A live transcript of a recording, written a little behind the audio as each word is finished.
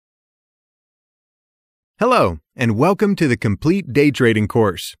Hello, and welcome to the Complete Day Trading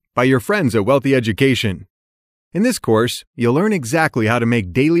course by your friends at Wealthy Education. In this course, you'll learn exactly how to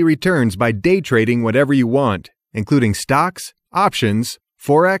make daily returns by day trading whatever you want, including stocks, options,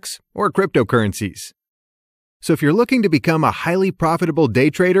 forex, or cryptocurrencies. So if you're looking to become a highly profitable day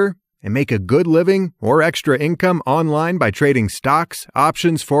trader and make a good living or extra income online by trading stocks,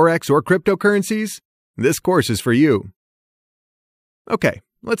 options, forex, or cryptocurrencies, this course is for you. Okay.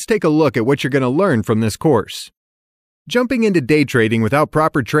 Let's take a look at what you're going to learn from this course. Jumping into day trading without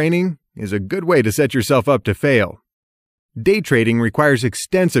proper training is a good way to set yourself up to fail. Day trading requires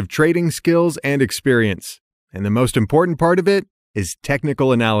extensive trading skills and experience, and the most important part of it is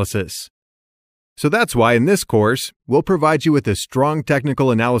technical analysis. So that's why in this course, we'll provide you with a strong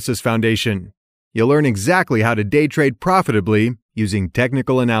technical analysis foundation. You'll learn exactly how to day trade profitably using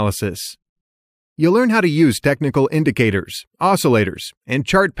technical analysis. You'll learn how to use technical indicators, oscillators, and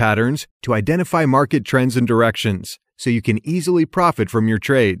chart patterns to identify market trends and directions so you can easily profit from your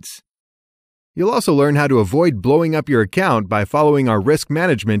trades. You'll also learn how to avoid blowing up your account by following our risk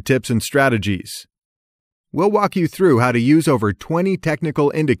management tips and strategies. We'll walk you through how to use over 20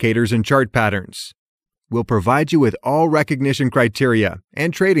 technical indicators and chart patterns. We'll provide you with all recognition criteria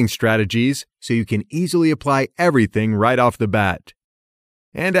and trading strategies so you can easily apply everything right off the bat.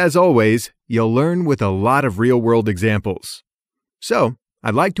 And as always, you'll learn with a lot of real-world examples. So,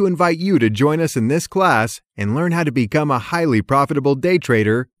 I'd like to invite you to join us in this class and learn how to become a highly profitable day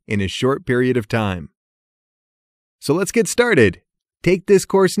trader in a short period of time. So let's get started. Take this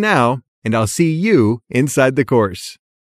course now, and I'll see you inside the course.